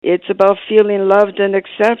It's about feeling loved and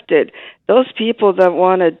accepted. Those people that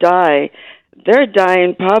want to die, they're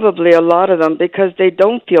dying, probably a lot of them, because they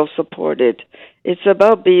don't feel supported. It's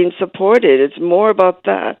about being supported. It's more about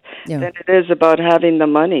that than it is about having the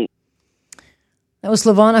money. That was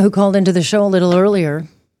Slavana, who called into the show a little earlier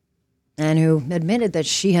and who admitted that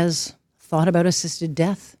she has thought about assisted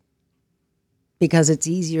death because it's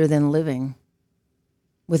easier than living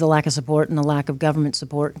with a lack of support and a lack of government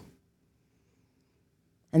support.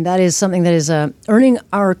 And that is something that is earning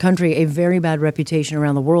our country a very bad reputation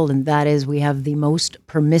around the world, and that is we have the most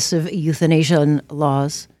permissive euthanasia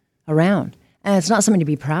laws around. And it's not something to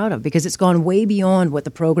be proud of because it's gone way beyond what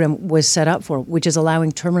the program was set up for, which is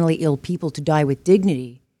allowing terminally ill people to die with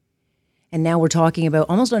dignity. And now we're talking about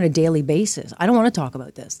almost on a daily basis. I don't want to talk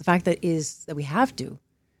about this. The fact that we have to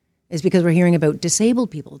is because we're hearing about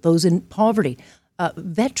disabled people, those in poverty,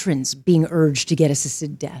 veterans being urged to get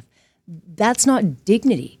assisted death. That's not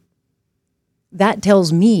dignity. That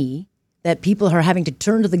tells me that people are having to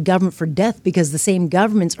turn to the government for death because the same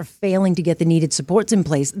governments are failing to get the needed supports in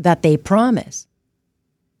place that they promise.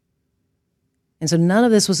 And so none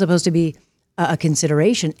of this was supposed to be a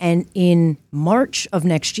consideration. And in March of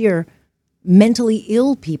next year, mentally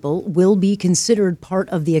ill people will be considered part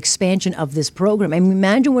of the expansion of this program. I mean,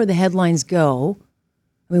 imagine where the headlines go.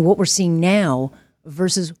 I mean, what we're seeing now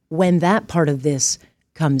versus when that part of this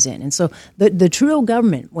comes in. And so the Trudeau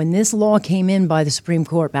government, when this law came in by the Supreme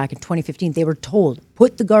Court back in 2015, they were told,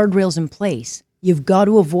 put the guardrails in place. You've got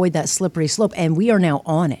to avoid that slippery slope. And we are now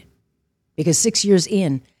on it because 6 years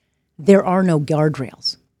in, there are no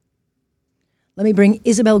guardrails. Let me bring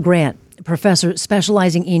Isabel Grant, professor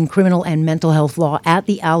specializing in criminal and mental health law at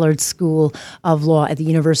the Allard School of Law at the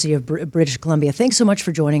University of British Columbia. Thanks so much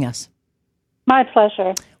for joining us. My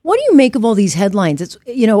pleasure. What do you make of all these headlines? It's,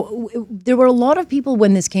 there were a lot of people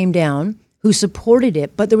when this came down who supported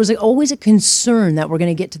it, but there was always a concern that we're going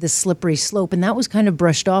to get to this slippery slope, and that was kind of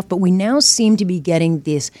brushed off. But we now seem to be getting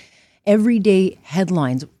these everyday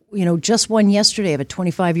headlines. Just one yesterday of a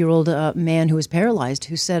 25-year-old man who was paralyzed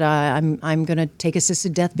who said, I'm going to take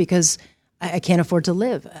assisted death because I can't afford to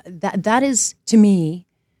live. That is, to me,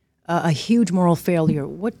 a huge moral failure.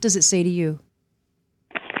 What does it say to you?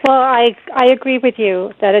 Well, I agree with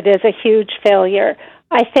you that it is a huge failure.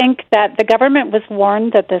 I think that the government was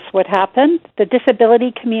warned that this would happen. The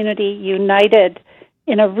disability community united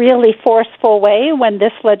in a really forceful way when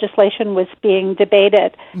this legislation was being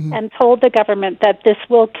debated and told the government that this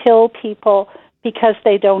will kill people because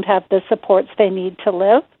they don't have the supports they need to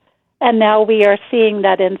live. And now we are seeing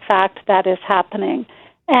that, in fact, that is happening.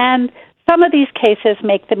 And some of these cases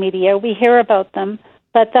make the media. We hear about them,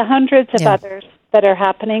 but the hundreds of others that are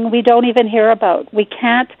happening, we don't even hear about. We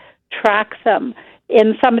can't track them.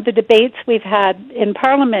 In some of the debates we've had in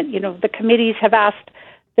Parliament, the committees have asked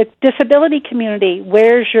the disability community,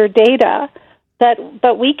 where's your data?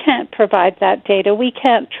 But we can't provide that data. We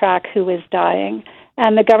can't track who is dying.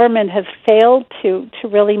 And the government has failed to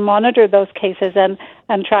really monitor those cases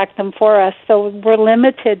and track them for us. So we're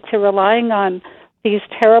limited to relying on these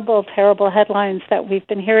terrible, terrible headlines that we've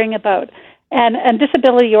been hearing about. And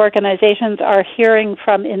disability organizations are hearing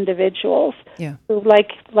from individuals who,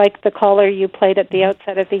 like the caller you played at the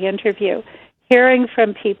outset of the interview, hearing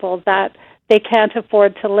from people that they can't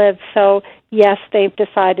afford to live. So, yes, they've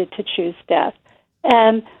decided to choose death.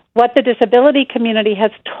 And what the disability community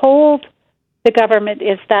has told the government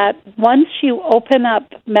is that once you open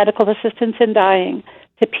up medical assistance in dying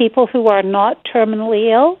to people who are not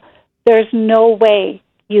terminally ill, there's no way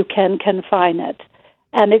you can confine it.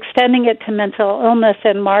 And extending it to mental illness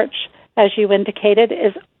in March, as you indicated,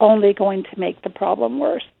 is only going to make the problem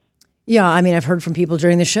worse. Yeah, I mean, I've heard from people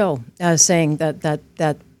during the show saying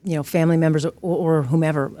that family members or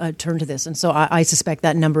whomever turn to this. And so I suspect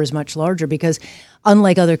that number is much larger because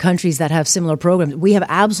unlike other countries that have similar programs, we have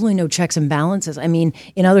absolutely no checks and balances. I mean,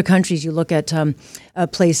 in other countries, you look at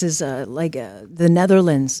places like the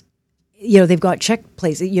Netherlands, they've got check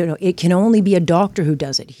places. It can only be a doctor who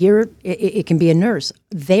does it. Here, it can be a nurse.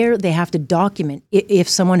 There, they have to document if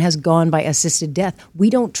someone has gone by assisted death. We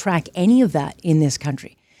don't track any of that in this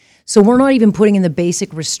country. So we're not even putting in the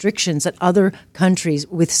basic restrictions that other countries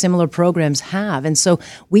with similar programs have. And so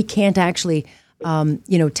we can't actually,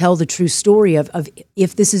 tell the true story of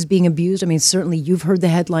if this is being abused. I mean, certainly you've heard the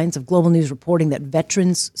headlines of Global News reporting that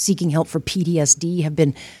veterans seeking help for PTSD have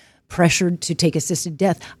been pressured to take assisted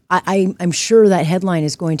death. I'm sure that headline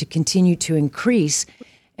is going to continue to increase.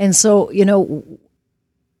 And so,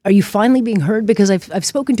 are you finally being heard? Because I've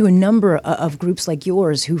spoken to a number of groups like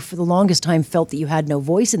yours who for the longest time felt that you had no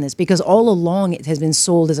voice in this because all along it has been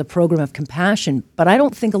sold as a program of compassion. But I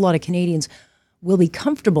don't think a lot of Canadians will be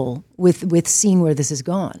comfortable with seeing where this has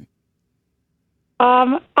gone.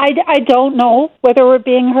 I don't know whether we're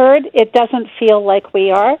being heard. It doesn't feel like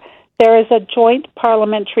we are. There is a joint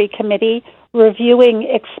parliamentary committee reviewing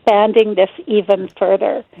expanding this even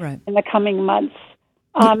further in the coming months.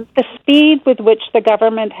 The speed with which the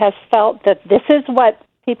government has felt that this is what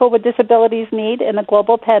people with disabilities need in a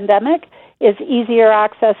global pandemic is easier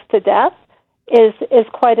access to death is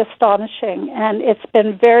quite astonishing, and it's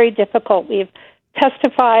been very difficult. We've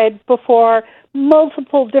testified before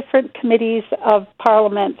multiple different committees of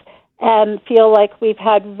Parliament and feel like we've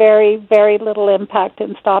had very, very little impact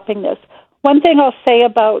in stopping this. One thing I'll say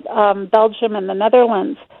about Belgium and the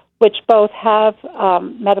Netherlands, which both have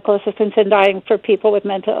medical assistance in dying for people with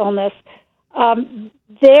mental illness,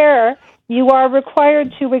 there you are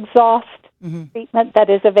required to exhaust treatment that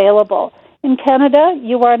is available. In Canada,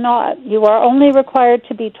 you are not. You are only required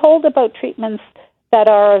to be told about treatments that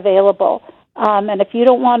are available. And if you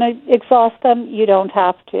don't want to exhaust them, you don't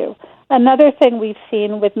have to. Another thing we've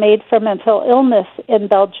seen with Made for Mental Illness in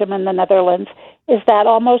Belgium and the Netherlands is that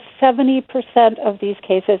almost 70% of these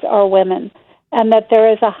cases are women, and that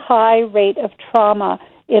there is a high rate of trauma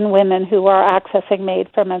in women who are accessing Made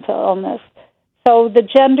for Mental Illness. So the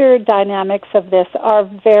gender dynamics of this are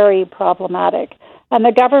very problematic. And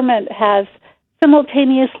the government has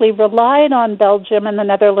simultaneously relied on Belgium and the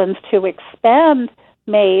Netherlands to expand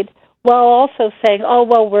MAID while also saying, oh,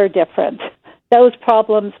 well, we're different. Those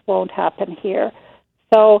problems won't happen here.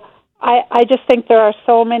 So I just think there are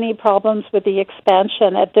so many problems with the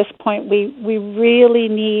expansion. At this point, we really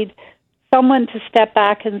need someone to step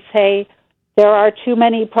back and say, there are too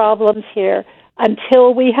many problems here.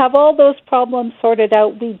 Until we have all those problems sorted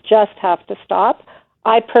out, we just have to stop.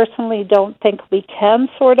 I personally don't think we can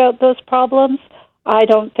sort out those problems. I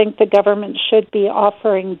don't think the government should be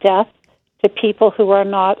offering death to people who are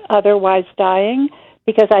not otherwise dying,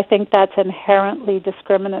 because I think that's inherently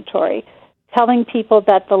discriminatory. Telling people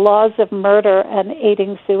that the laws of murder and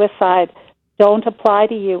aiding suicide don't apply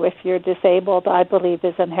to you if you're disabled, I believe,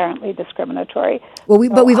 is inherently discriminatory. Well,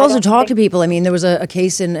 we've also talked to people. I mean, there was a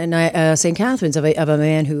case in St. Catharines of a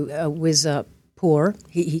man who was poor.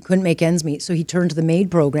 He couldn't make ends meet, so he turned to the MAID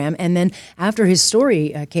program. And then after his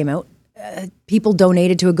story came out, people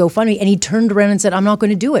donated to a GoFundMe, and he turned around and said, I'm not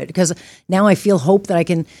going to do it because now I feel hope that I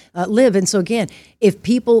can live. And so again, if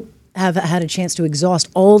people have had a chance to exhaust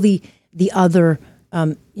all the other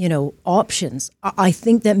options, I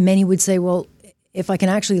think that many would say, well, if I can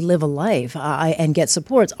actually live a life and get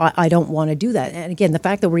supports, I don't want to do that. And again, the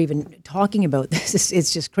fact that we're even talking about this,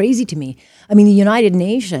 it's just crazy to me. I mean, the United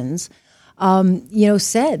Nations,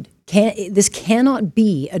 said this cannot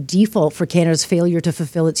be a default for Canada's failure to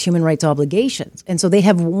fulfill its human rights obligations. And so they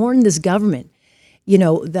have warned this government,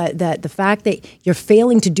 that the fact that you're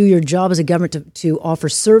failing to do your job as a government to offer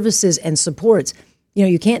services and supports,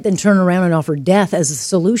 you can't then turn around and offer death as a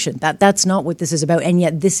solution. That's not what this is about. And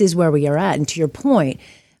yet this is where we are at. And to your point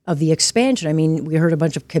of the expansion, I mean, we heard a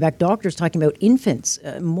bunch of Quebec doctors talking about infants,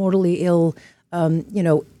 mortally ill,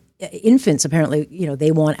 infants, apparently,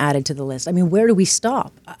 they want added to the list. I mean, where do we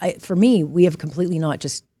stop? For me, we have completely not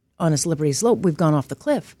just on a slippery slope. We've gone off the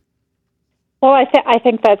cliff. Well, I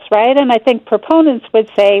think that's right. And I think proponents would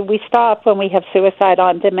say we stop when we have suicide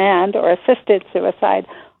on demand or assisted suicide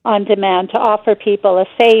on demand to offer people a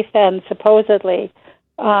safe and supposedly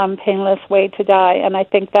painless way to die. And I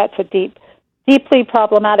think that's deeply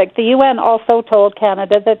problematic. The UN also told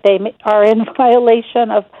Canada that they are in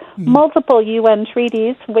violation of multiple UN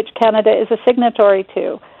treaties, which Canada is a signatory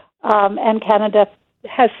to. And Canada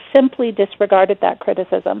has simply disregarded that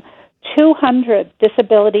criticism. 200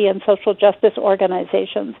 disability and social justice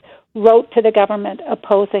organizations wrote to the government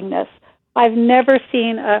opposing this. I've never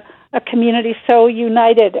seen a community so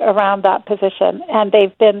united around that position, and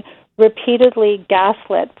they've been repeatedly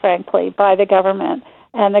gaslit, frankly, by the government,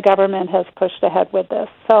 and the government has pushed ahead with this.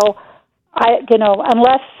 So,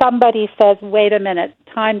 unless somebody says, wait a minute,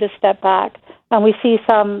 time to step back, and we see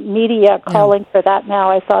some media calling for that now.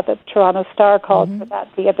 I saw the Toronto Star called for that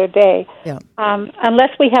the other day. Yeah.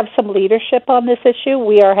 Unless we have some leadership on this issue,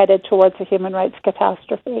 we are headed towards a human rights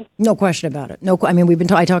catastrophe. No question about it.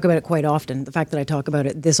 I talk about it quite often. The fact that I talk about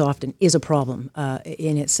it this often is a problem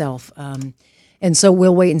in itself. And so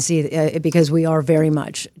we'll wait and see because we are very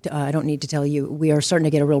much, I don't need to tell you, we are starting to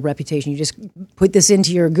get a real reputation. You just put this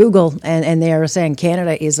into your Google and they are saying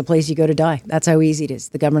Canada is the place you go to die. That's how easy it is.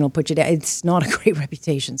 The government will put you down. It's not a great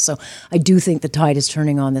reputation. So I do think the tide is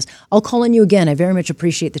turning on this. I'll call on you again. I very much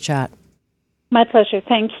appreciate the chat. My pleasure.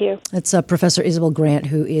 Thank you. It's Professor Isabel Grant,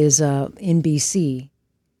 who is in BC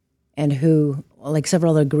and who, like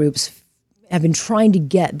several other groups, have been trying to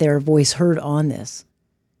get their voice heard on this,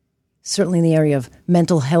 certainly in the area of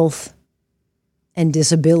mental health and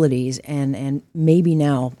disabilities, and maybe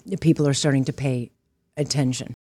now people are starting to pay attention.